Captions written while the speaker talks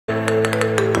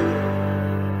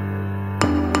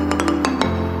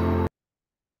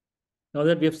Now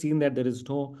that we have seen that there is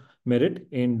no merit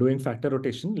in doing factor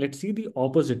rotation, let's see the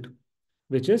opposite,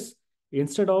 which is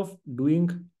instead of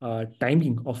doing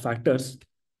timing of factors,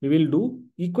 we will do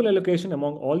equal allocation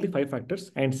among all the five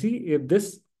factors and see if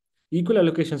this equal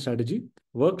allocation strategy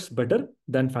works better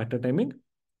than factor timing.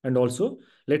 And also,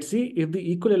 let's see if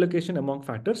the equal allocation among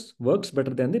factors works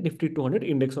better than the Nifty 200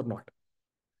 index or not.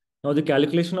 Now, the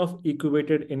calculation of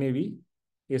equated NAV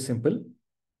is simple.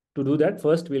 To do that,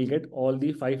 first we'll get all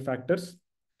the five factors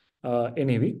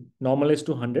NAV normalized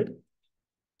to 100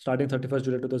 starting 31st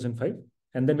July 2005.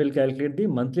 And then we'll calculate the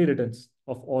monthly returns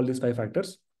of all these five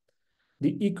factors.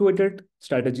 The equated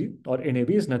strategy or NAV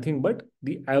is nothing but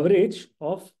the average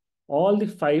of all the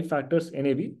five factors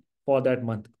NAV for that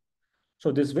month.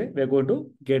 So this way, we're going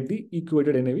to get the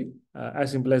equated NAV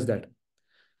as simple as that.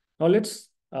 Now let's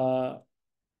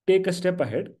take a step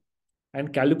ahead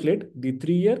and calculate the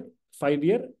 3-year,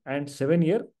 5-year, and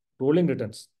 7-year rolling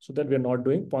returns so that we are not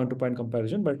doing point-to-point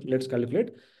comparison, but let's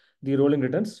calculate the rolling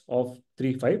returns of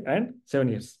 3, 5, and 7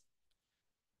 years.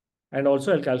 And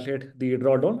also I'll calculate the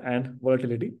drawdown and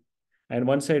volatility. And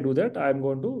once I do that, I'm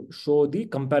going to show the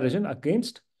comparison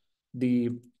against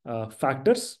the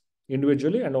factors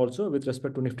individually and also with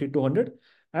respect to Nifty 200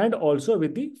 and also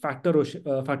with the factor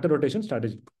rotation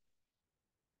strategy.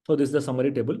 So this is the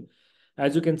summary table.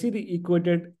 As you can see, the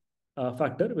equated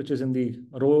factor, which is in the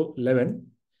row 11,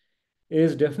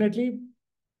 is definitely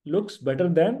looks better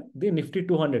than the Nifty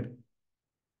 200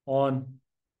 on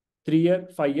 3-year,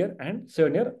 5-year, and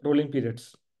 7-year rolling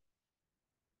periods.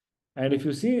 And if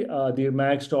you see the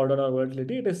max drawdown or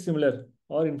volatility, it is similar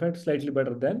or in fact slightly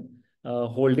better than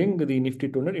holding the Nifty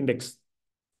 200 index.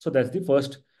 So that's the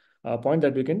first point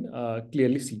that we can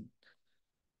clearly see.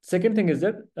 Second thing is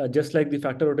that just like the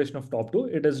factor rotation of top two,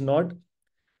 it is not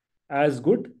as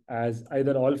good as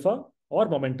either alpha or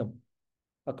momentum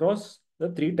across the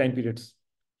 3 time periods.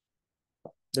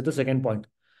 That's the second point.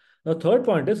 Now, third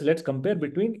point is let's compare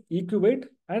between eqweight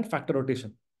and factor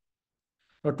rotation.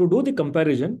 Now, to do the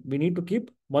comparison, we need to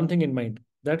keep one thing in mind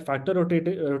that factor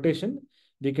rotation,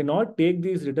 we cannot take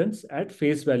these returns at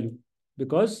face value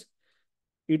because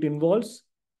it involves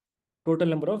total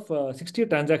number of 60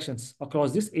 transactions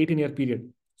across this 18-year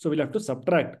period. So we'll have to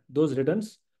subtract those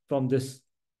returns from this.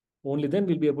 Only then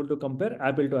we'll be able to compare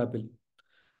apple to apple.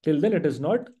 Till then, it is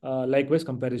not likewise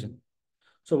comparison.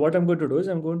 So what I'm going to do is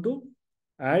I'm going to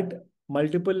add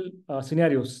multiple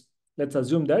scenarios. Let's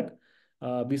assume that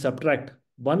we subtract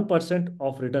 1%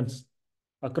 of returns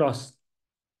across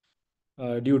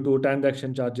due to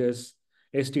transaction charges,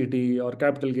 STT or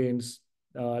capital gains.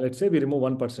 Let's say we remove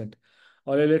 1%.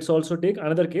 Or let's also take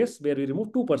another case where we remove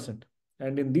 2%.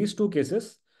 And in these two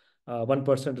cases,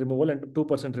 1% removal and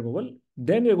 2% removal,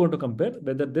 then you're going to compare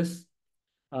whether this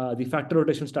the factor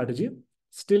rotation strategy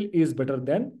still is better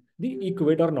than the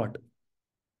equate or not.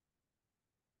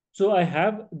 So I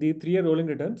have the 3-year rolling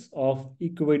returns of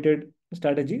equated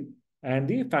strategy and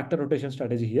the factor rotation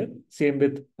strategy here. Same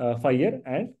with 5-year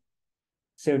and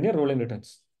 7-year rolling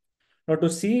returns. Now to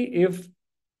see if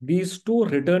these two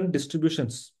return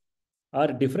distributions are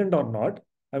different or not,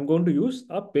 I'm going to use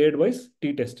a paired-wise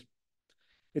t-test.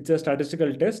 It's a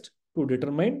statistical test to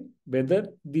determine whether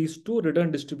these two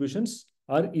return distributions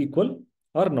are equal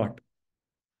or not.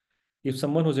 If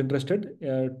someone who's interested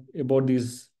about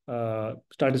these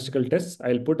statistical tests,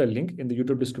 I'll put a link in the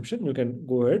YouTube description. You can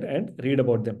go ahead and read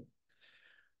about them.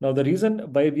 Now, the reason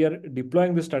why we are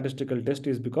deploying this statistical test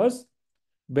is because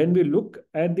when we look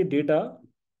at the data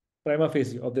prima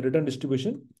facie of the return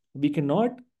distribution, we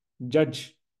cannot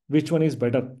judge which one is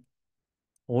better.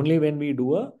 Only when we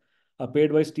do a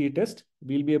paired-wise t-test,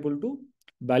 we'll be able to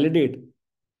validate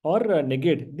or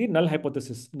negate the null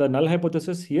hypothesis. The null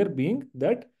hypothesis here being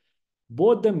that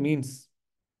both the means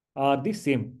are the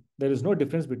same. There is no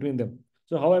difference between them.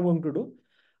 So how I'm going to do?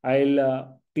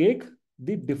 I'll take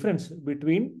the difference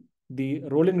between the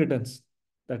rolling returns,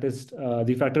 that is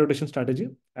the factor rotation strategy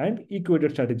and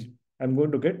equated strategy. I'm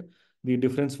going to get the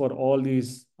difference for all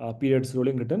these periods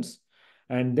rolling returns.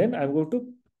 And then I'm going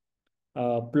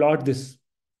to plot this.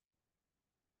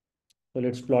 So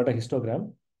let's plot a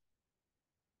histogram.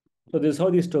 So this is how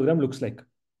the histogram looks like.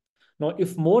 Now,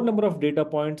 if more number of data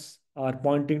points are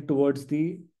pointing towards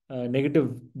the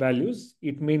negative values,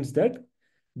 it means that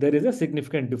there is a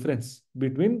significant difference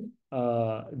between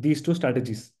these two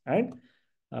strategies. And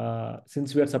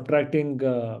since we are subtracting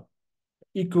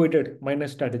equated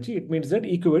minus strategy, it means that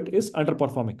equate is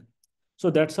underperforming. So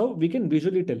that's how we can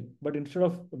visually tell. But instead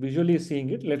of visually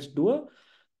seeing it, let's do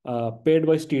a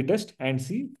paired-wise t-test and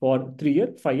see for 3-year,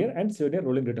 5-year, and 7-year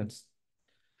rolling returns.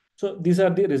 So these are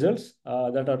the results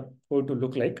that are going to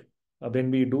look like.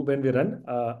 when we run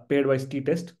pairwise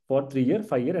t-test for 3-year,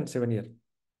 5-year, and 7-year.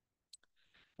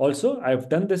 Also, I've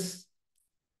done this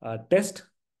test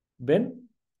when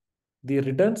the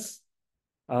returns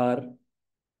are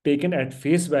taken at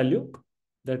face value.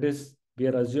 That is, we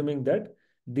are assuming that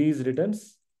these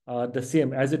returns are the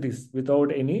same as it is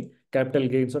without any capital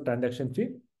gains or transaction fee.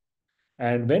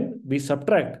 And when we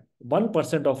subtract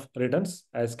 1% of returns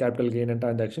as capital gain and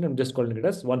transaction, I'm just calling it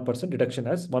as 1% deduction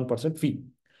as 1% fee.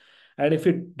 And if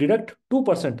we deduct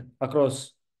 2%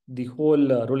 across the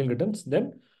whole rolling returns,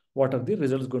 then what are the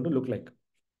results going to look like?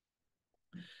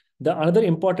 The another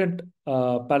important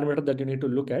parameter that you need to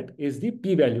look at is the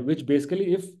p-value, which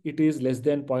basically, if it is less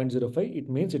than 0.05, it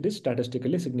means it is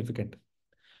statistically significant.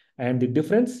 And the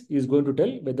difference is going to tell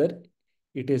whether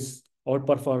it is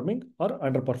outperforming or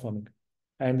underperforming.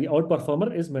 And the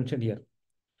outperformer is mentioned here.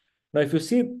 Now, if you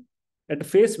see at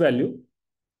face value,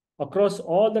 across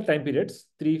all the time periods,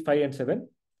 3, 5, and 7,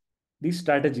 the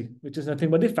strategy, which is nothing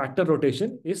but the factor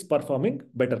rotation, is performing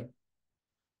better.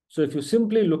 So if you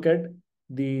simply look at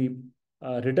the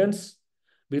returns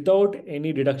without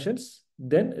any deductions,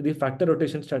 then the factor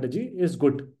rotation strategy is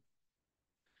good.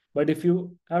 But if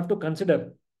you have to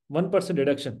consider 1%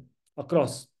 deduction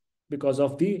across because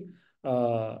of the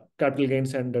capital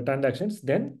gains and the transactions,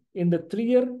 then in the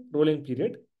 3-year rolling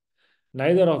period,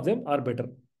 neither of them are better.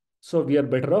 So we are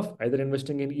better off either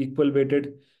investing in equal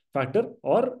weighted factor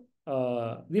or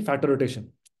the factor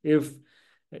rotation. If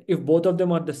both of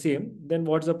them are the same, then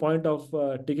what's the point of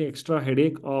taking extra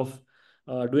headache of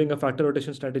doing a factor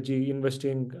rotation strategy,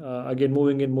 investing, again,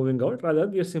 moving in, moving out? Rather,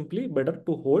 we are simply better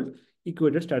to hold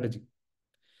equated strategy.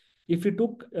 If you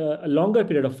took a longer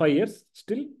period of 5 years,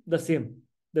 still the same.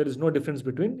 There is no difference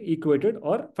between equated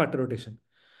or factor rotation.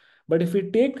 But if we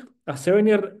take a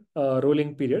 7-year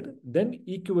rolling period, then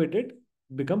equated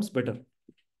becomes better.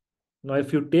 Now,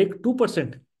 if you take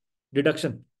 2%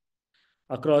 deduction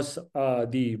across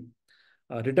the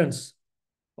returns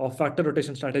of factor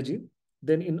rotation strategy,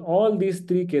 then in all these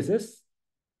 3 cases,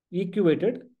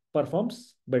 equated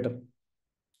performs better.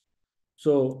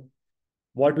 So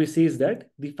what we see is that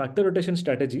the factor rotation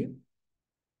strategy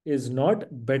is not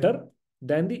better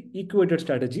than the equated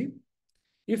strategy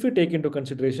if we take into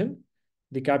consideration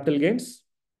the capital gains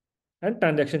and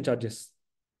transaction charges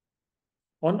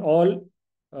on all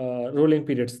rolling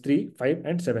periods 3, 5,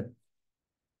 and 7.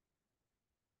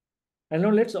 And now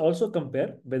let's also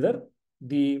compare whether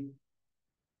the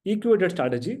equated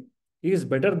strategy is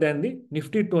better than the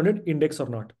Nifty 200 index or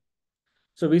not.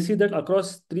 So we see that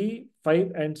across 3,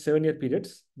 5, and 7-year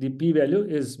periods, the p-value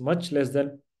is much less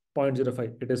than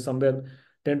 0.05. It is somewhere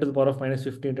 10 to the power of minus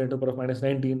 15, 10 to the power of minus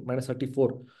 19, minus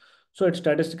 34. So it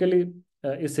statistically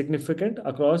is significant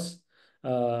across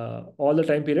all the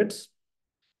time periods.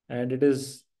 And it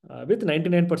is with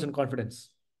 99%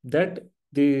 confidence that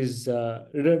this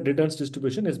returns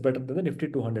distribution is better than the Nifty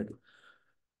 200.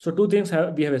 So two things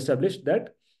we have established: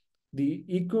 that the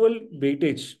equal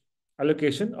weightage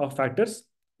allocation of factors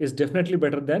is definitely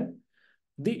better than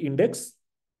the index.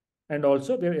 And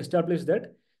also we have established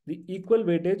that the equal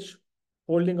weightage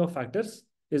holding of factors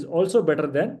is also better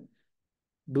than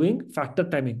doing factor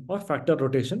timing or factor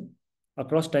rotation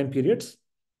across time periods.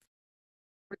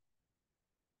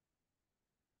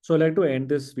 So I'd like to end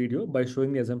this video by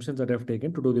showing the assumptions that I've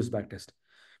taken to do this backtest.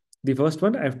 The first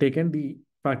one, I've taken the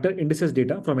factor indices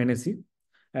data from NSE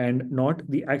and not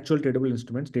the actual tradable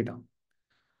instruments data.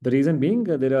 The reason being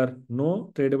there are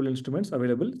no tradable instruments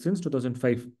available since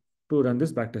 2005 to run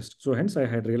this backtest. So hence I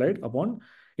had relied upon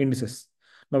indices.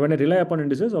 Now, when I rely upon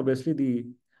indices, obviously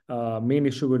the main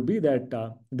issue would be that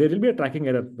there will be a tracking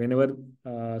error whenever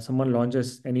someone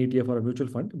launches an ETF or a mutual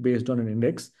fund based on an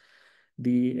index.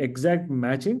 The exact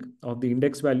matching of the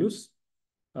index values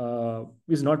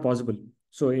is not possible.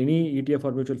 So any ETF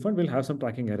or mutual fund will have some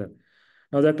tracking error.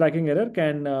 Now, that tracking error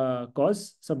can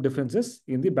cause some differences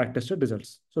in the backtested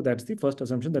results. So that's the first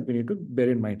assumption that we need to bear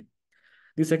in mind.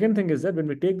 The second thing is that when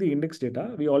we take the index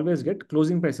data, we always get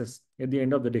closing prices at the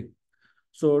end of the day.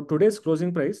 So today's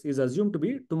closing price is assumed to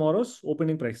be tomorrow's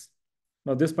opening price.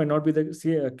 Now, this might not be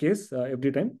the case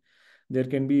every time. There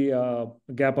can be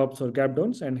gap ups or gap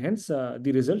downs, and hence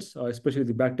the results, especially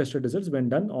the backtested results when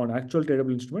done on actual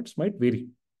tradable instruments, might vary.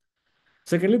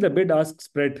 Secondly, the bid-ask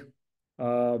spread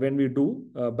when we do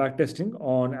backtesting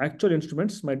on actual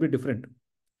instruments might be different.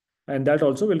 And that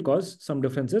also will cause some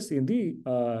differences in the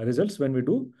results when we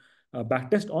do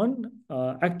backtest on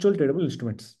actual tradable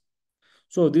instruments.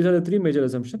 So these are the 3 major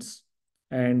assumptions.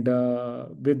 And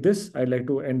with this, I'd like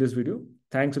to end this video.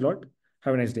 Thanks a lot.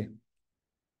 Have a nice day.